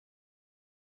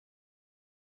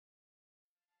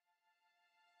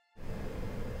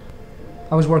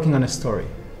I was working on a story.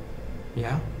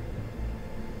 Yeah?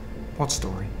 What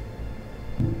story?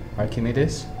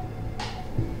 Archimedes?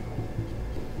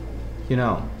 You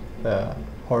know, the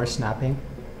horse napping?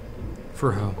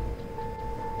 For whom?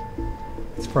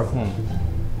 It's for whom?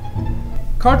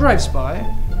 Car drives by.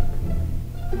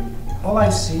 All I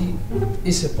see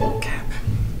is a ball cap.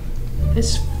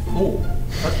 This fool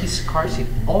got his car seat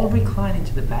all reclined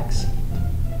into the back seat.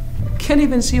 Can't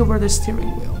even see over the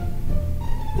steering wheel.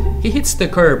 He hits the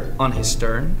curb on his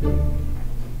stern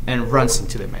and runs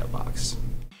into the mailbox.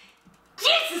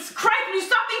 Jesus Christ, will you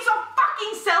stop being so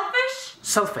fucking selfish?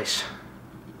 Selfish?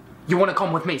 You want to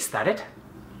come with me, is that it?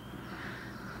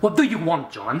 What do you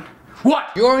want, John? What?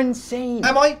 You're insane.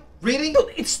 Am I? Really?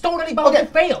 Dude, it's totally about to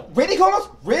fail. Really, Carlos?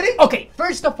 Really? Okay,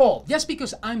 first of all, Just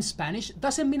because I'm Spanish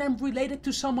doesn't mean I'm related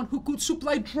to someone who could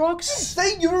supply drugs.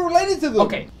 Say you were related to them.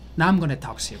 Okay, now I'm gonna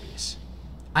talk serious.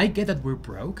 I get that we're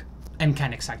broke and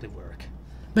can't exactly work.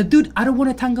 But dude, I don't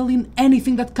want to tangle in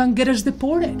anything that can get us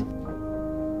deported.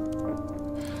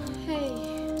 Hey.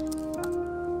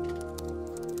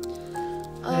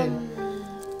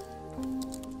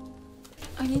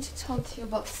 I need to talk to you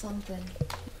about something.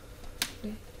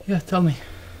 Yeah, tell me.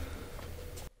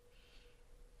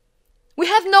 We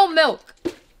have no milk!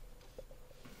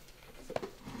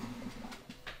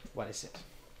 What is it?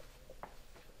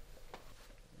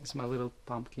 Is my little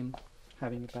pumpkin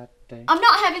having a bad day? I'm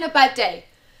not having a bad day.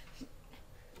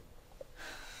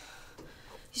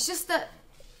 It's just that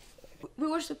we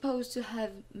were supposed to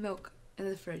have milk in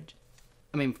the fridge.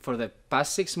 I mean, for the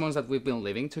past 6 months that we've been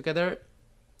living together,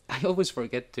 I always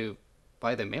forget to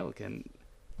buy the milk, and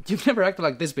you've never acted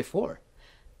like this before.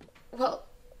 Well,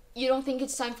 you don't think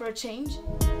it's time for a change?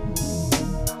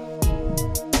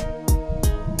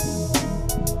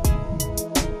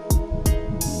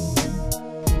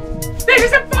 This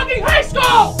is a fucking high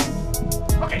school!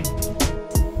 Okay.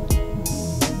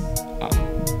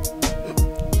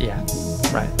 Yeah,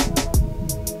 right.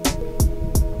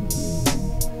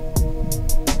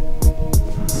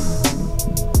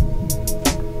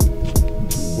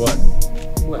 What?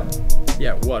 What?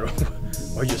 Yeah, what?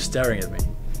 Why are you staring at me?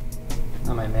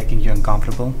 Am I making you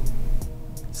uncomfortable?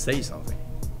 Say something.